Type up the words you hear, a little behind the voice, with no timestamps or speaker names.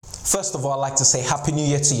First of all, I'd like to say Happy New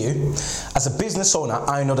Year to you. As a business owner,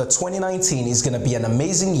 I know that 2019 is going to be an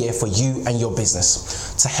amazing year for you and your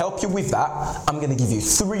business. To help you with that, I'm going to give you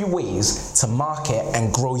 3 ways to market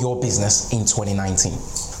and grow your business in 2019.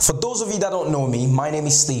 For those of you that don't know me, my name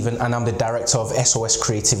is Stephen and I'm the director of SOS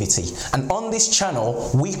Creativity. And on this channel,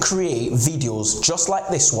 we create videos just like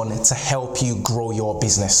this one to help you grow your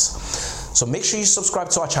business. So make sure you subscribe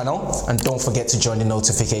to our channel and don't forget to join the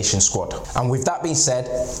notification squad. And with that being said,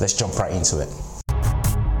 let's jump right into it.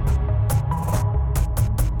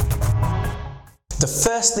 The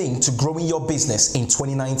first thing to growing your business in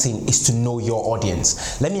 2019 is to know your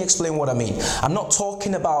audience. Let me explain what I mean. I'm not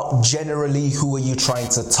talking about generally who are you trying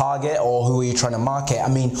to target or who are you trying to market. I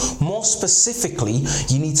mean, more specifically,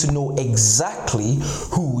 you need to know exactly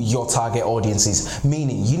who your target audience is.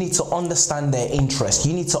 Meaning, you need to understand their interests.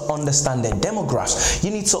 You need to understand their demographics.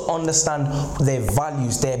 You need to understand their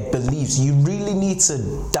values, their beliefs. You really need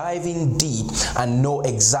to dive in deep and know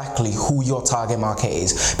exactly who your target market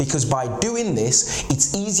is. Because by doing this,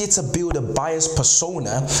 it's easier to build a buyer's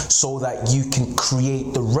persona so that you can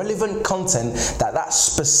create the relevant content that that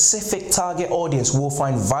specific target audience will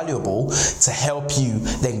find valuable to help you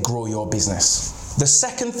then grow your business. The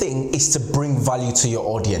second thing is to bring value to your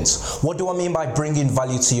audience. What do I mean by bringing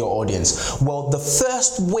value to your audience? Well, the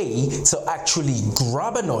first way to actually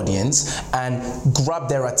grab an audience and grab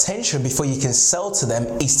their attention before you can sell to them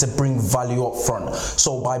is to bring value up front.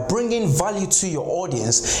 So by bringing value to your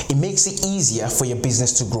audience, it makes it easier for your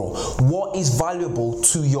business to grow. What is valuable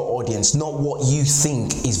to your audience, not what you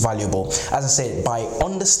think is valuable. As I said, by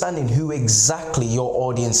understanding who exactly your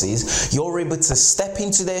audience is, you're able to step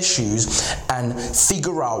into their shoes and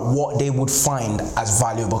figure out what they would find as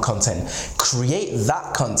valuable content. Create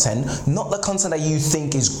that content, not the content that you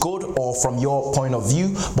think is good or from your point of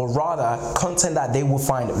view, but rather content that they will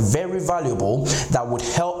find very valuable, that would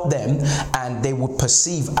help them and they would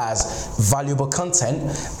perceive as valuable content.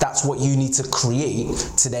 That's what you need to create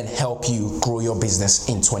to then help you grow your business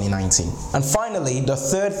in 2019. And finally, the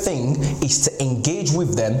third thing is to engage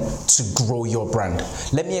with them to grow your brand.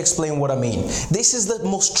 Let me explain what I mean. This is the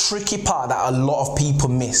most tricky part that a lot of people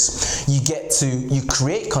miss. You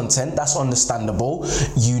create content, that's understandable.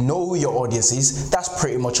 You know who your audience is, that's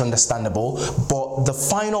pretty much understandable. But the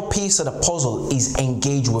final piece of the puzzle is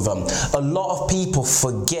engage with them. A lot of people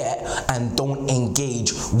forget and don't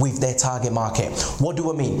engage with their target market. What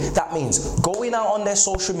do I mean? That means going out on their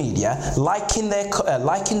social media, liking their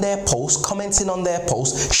posts, commenting on their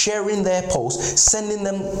posts, sharing their posts, sending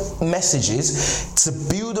them messages to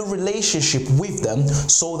build a relationship with them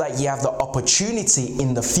so that you have the opportunity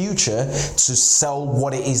in the future to sell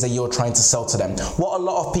what it is that you're trying to sell to them. What a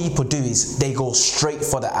lot of people do is they go straight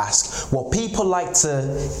for the ask. Well, people like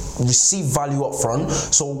to receive value up front.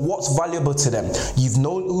 So what's valuable to them? You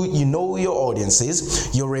know who your audience is.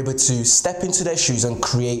 You're able to step into their shoes and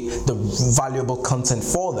create the valuable content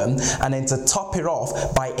for them. And then to top it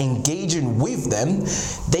off, by engaging with them,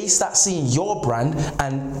 they start seeing your brand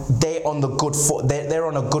and they're on the good foot. They're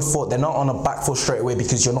on a good foot. They're not on a back foot straight away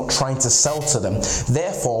because you're not trying to sell to them.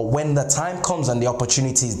 Therefore, when the time comes and the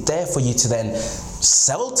opportunity is there for you to then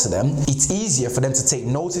sell to them, it's easier for them to take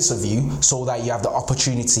notice of you so that you have the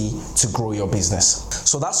opportunity to grow your business.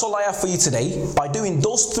 So that's all I have for you today. By doing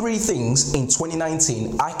those 3 things in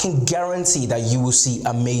 2019, I can guarantee that you will see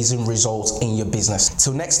amazing results in your business.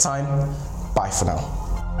 Till next time, bye for now.